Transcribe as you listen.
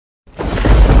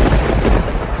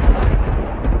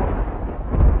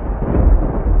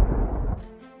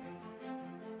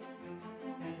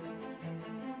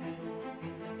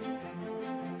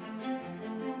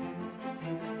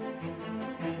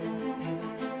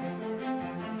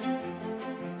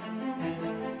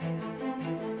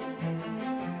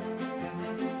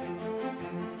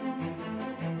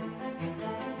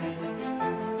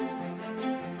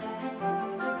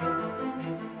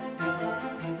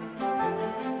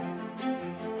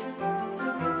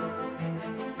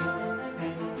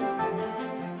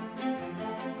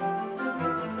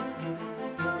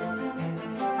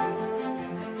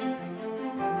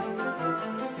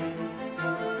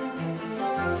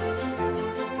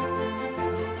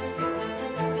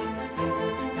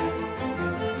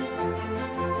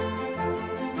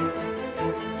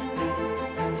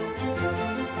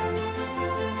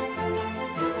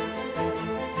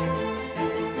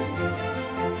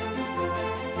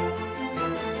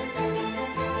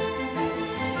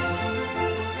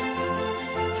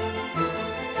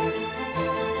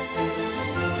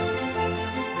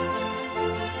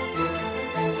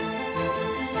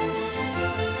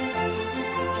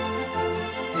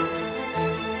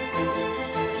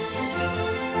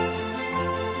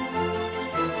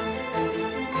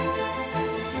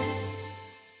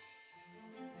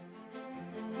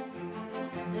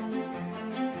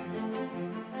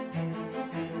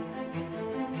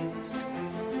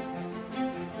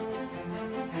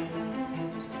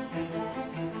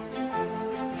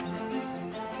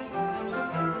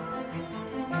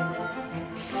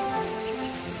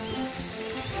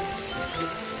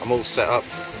I'm all set up,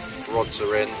 rods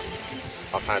are in.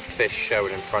 I've had fish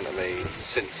showing in front of me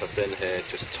since I've been here,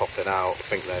 just topping out. I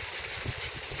think they're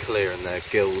clearing their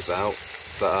gills out.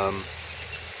 But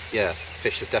yeah,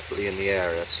 fish are definitely in the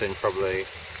area. Seen probably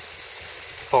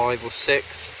 5 or 6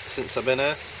 since I've been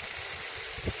here.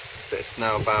 But it's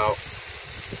now about,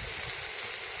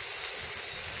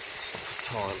 what's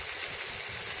the time?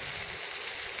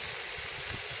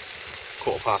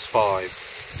 5:15.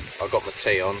 I got my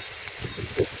tea on.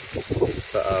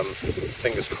 But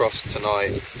fingers crossed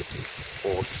tonight,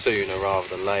 or sooner rather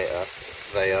than later,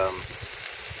 they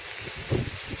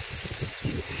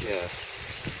yeah,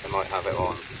 they might have it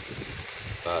on.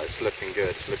 But it's looking good,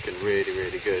 it's looking really,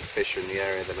 really good. Fish are in the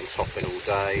area, they've been topping all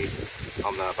day.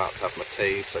 I'm now about to have my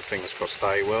tea, so fingers crossed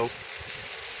they will.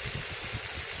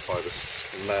 By the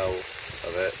smell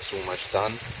of it, it's almost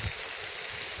done.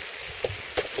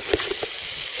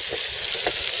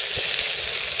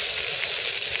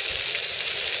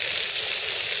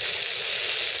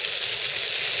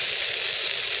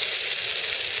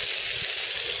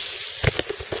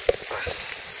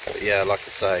 But yeah, like I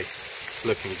say, it's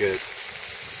looking good.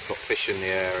 Got fish in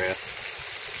the area.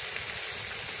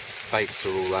 Baits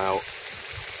are all out.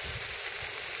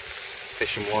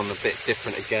 Fishing one a bit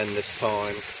different again this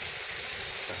time.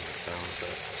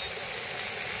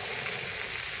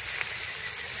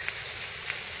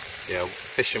 Yeah,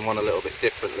 fishing one a little bit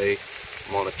differently.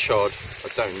 I'm on a chod. I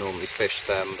don't normally fish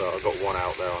them, but I got one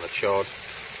out there on a chod.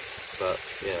 But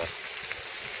yeah,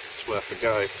 it's worth a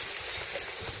go.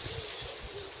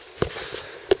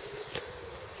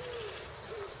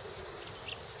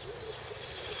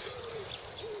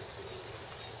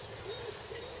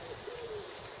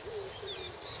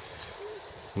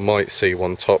 Might see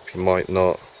one top, you might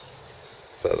not,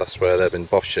 but that's where they've been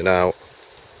boshing out.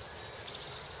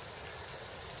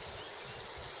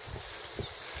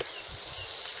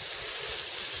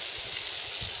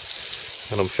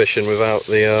 And I'm fishing without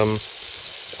the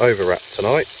overwrap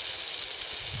tonight.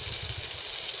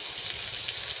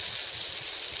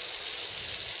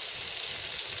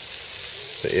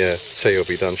 But yeah, tea will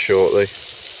be done shortly.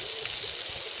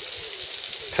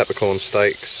 Peppercorn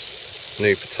steaks,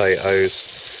 new potatoes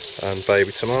and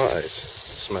baby tomatoes.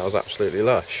 Smells absolutely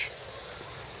lush.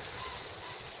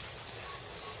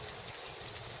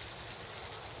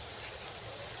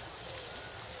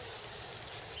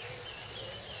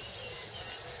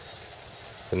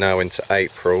 We're now into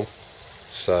April,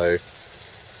 so it'd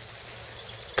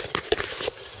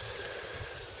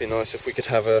be nice if we could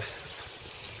have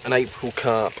an April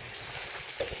carp.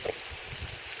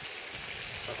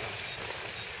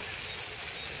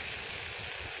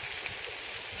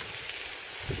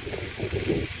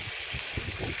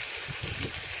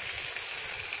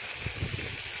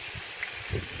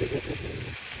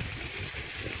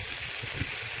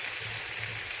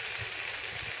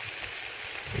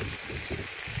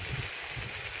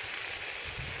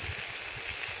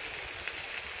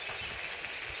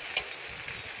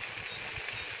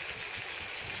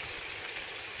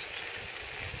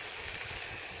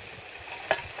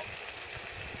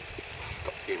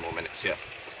 More minutes yet,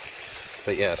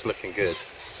 but yeah, it's looking good.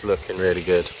 It's looking really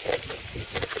good.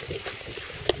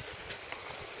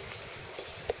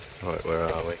 Right, where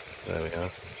are we? There we are.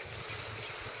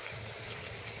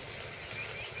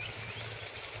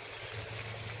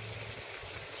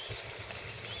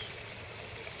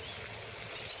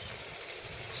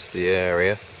 It's the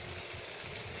area.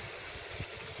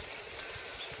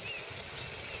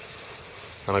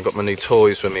 And I got my new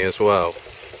toys with me as well.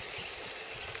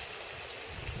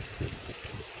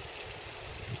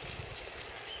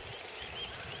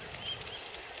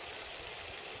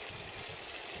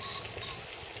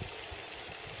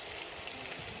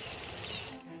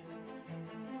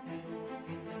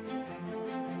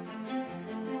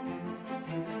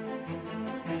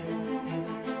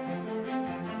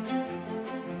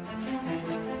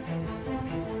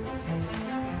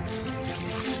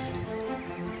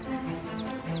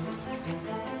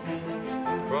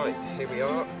 Right, here we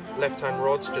are. Left-hand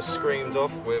rod's just screamed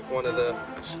off with one of the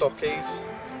stockies.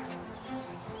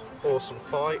 Awesome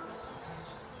fight.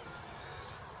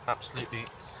 Absolutely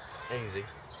easy.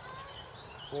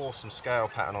 Awesome scale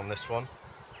pattern on this one.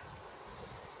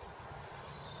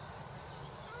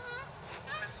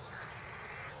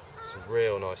 Some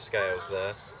real nice scales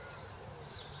there.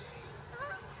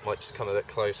 Might just come a bit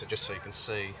closer just so you can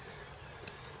see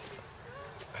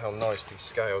how nice these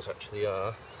scales actually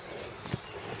are.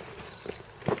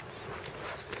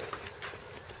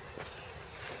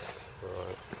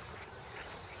 Right.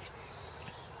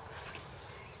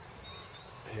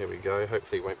 Here we go,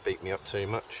 hopefully it won't beat me up too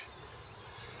much.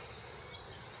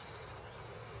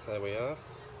 There we are.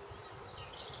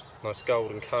 Nice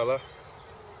golden colour.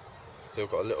 Still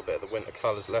got a little bit of the winter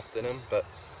colours left in them, but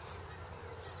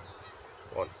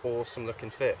what an awesome looking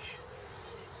fish.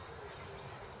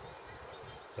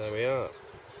 There we are.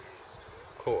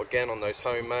 Caught again on those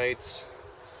homemades.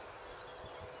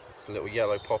 Some little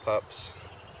yellow pop-ups.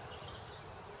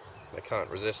 I can't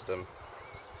resist them.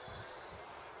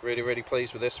 Really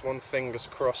pleased with this one. Fingers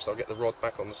crossed I'll get the rod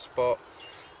back on the spot,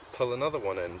 pull another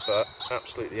one in, but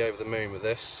absolutely over the moon with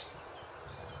this.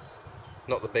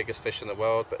 Not the biggest fish in the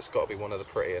world, but it's got to be one of the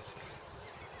prettiest.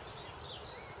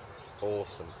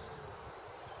 Awesome.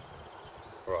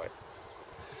 Right,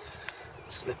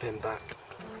 slip him back.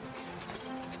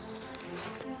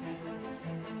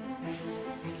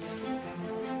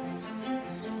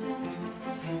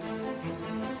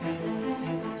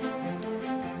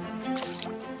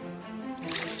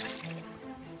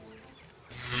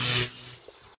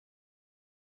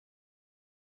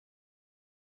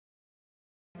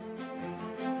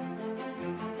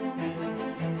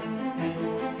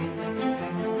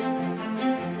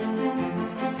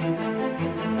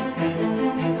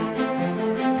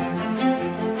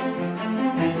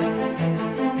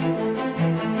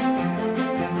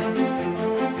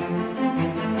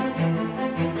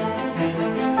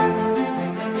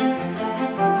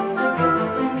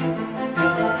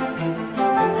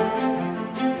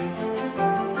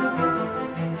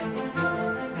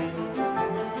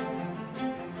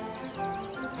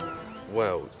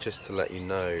 Well, just to let you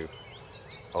know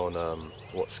on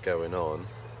what's going on,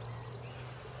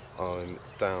 I'm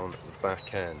down the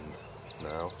back end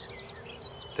now,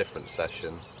 different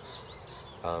session.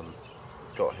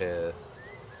 Got here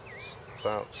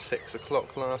about 6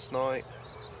 o'clock last night,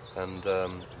 and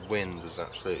wind was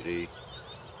absolutely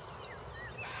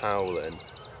howling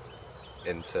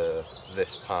into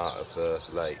this part of the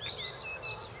lake,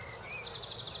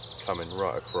 coming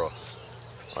right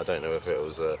across. I don't know if it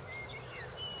was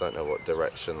don't know what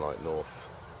direction, like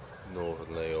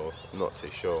northerly, or I'm not too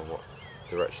sure what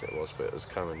direction it was, but it was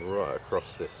coming right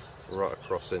across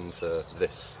into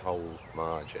this whole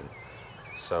margin.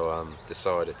 So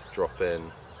decided to drop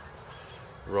in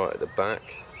right at the back,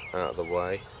 out of the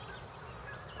way,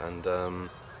 and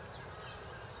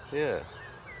yeah,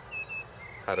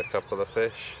 had a couple of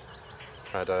fish,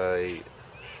 had a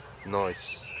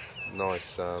nice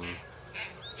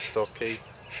stocky,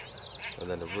 and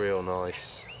then a real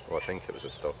nice, well, I think it was a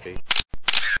stocky.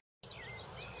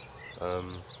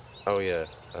 Oh yeah,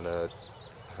 and I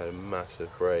had a massive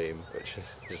bream, which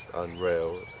is just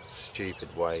unreal. Stupid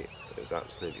weight. It was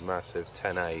absolutely massive.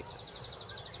 10.8.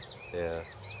 Yeah,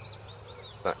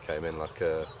 that came in like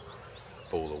a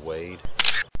ball of weed.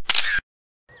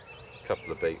 A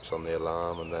couple of beeps on the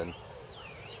alarm, and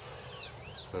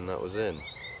then that was in.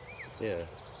 Yeah,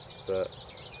 but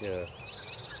yeah.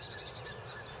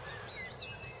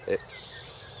 It's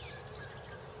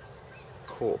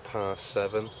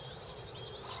 7:15,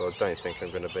 so I don't think I'm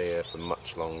going to be here for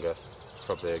much longer.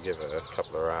 Probably I'll give it a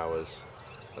couple of hours,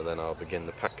 and then I'll begin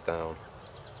the pack down,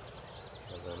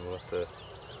 and then we'll have to,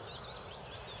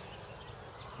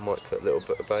 might put a little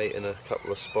bit of bait in a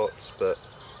couple of spots, but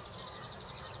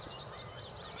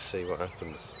see what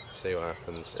happens.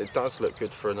 It does look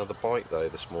good for another bite though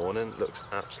this morning. Looks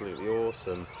absolutely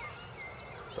awesome.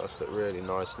 Does look really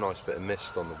nice bit of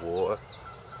mist on the water,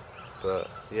 but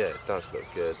yeah, it does look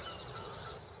good.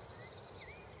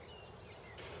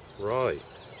 Right,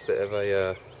 bit of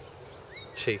a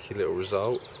cheeky little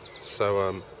result,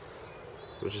 so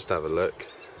we'll just have a look.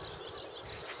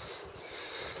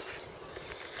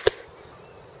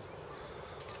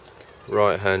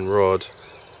 Right hand rod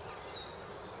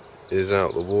is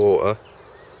out the water.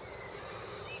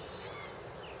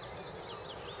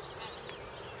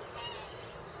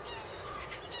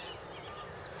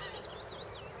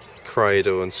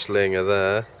 Cradle and sling are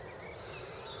there,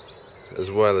 as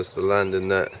well as the landing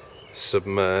net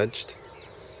submerged.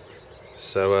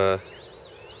 So I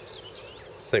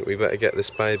think we better get this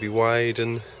baby weighed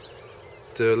and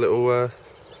do a little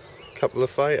couple of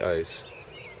photos.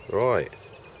 Right,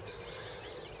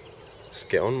 let's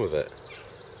get on with it.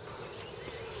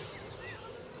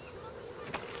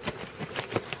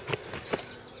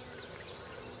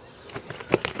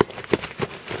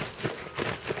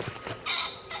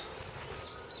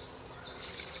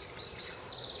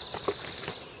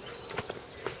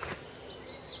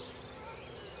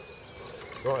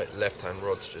 Right, left hand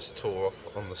rod's just tore off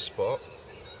on the spot,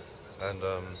 and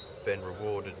been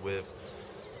rewarded with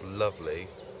lovely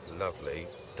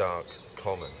dark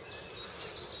common.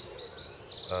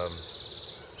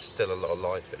 Still a lot of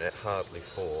life in it, hardly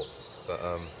fought, but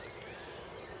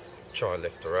try and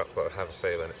lift her up, but I have a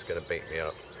feeling it's going to beat me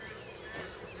up.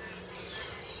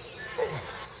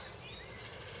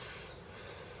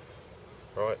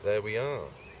 Right, there we are.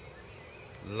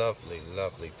 Lovely,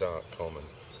 lovely dark common.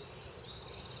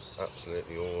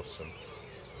 Absolutely awesome.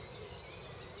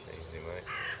 Easy, mate.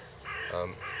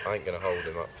 I ain't going to hold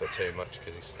him up for too much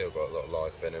because he's still got a lot of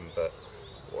life in him, but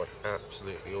what an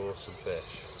absolutely awesome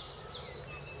fish.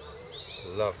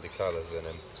 Lovely colours in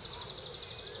him.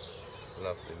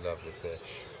 Lovely, lovely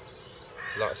fish.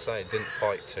 Like I say, didn't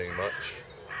fight too much.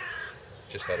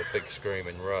 Just had a big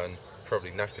screaming run.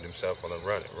 Probably knackered himself on a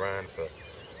run. It ran for...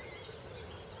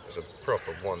 It was a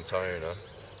proper one-toner.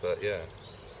 But yeah,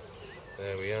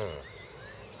 there we are.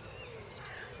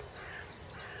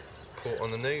 Caught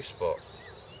on the new spot.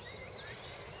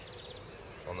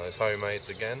 On those homemades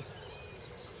again.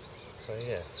 So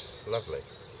yeah, lovely.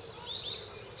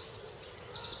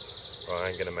 Right, I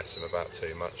ain't going to mess him about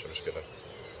too much. I'm just going to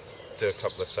do a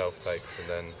couple of self-takes and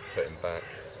then put him back.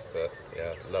 But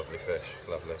yeah, lovely fish,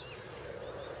 lovely.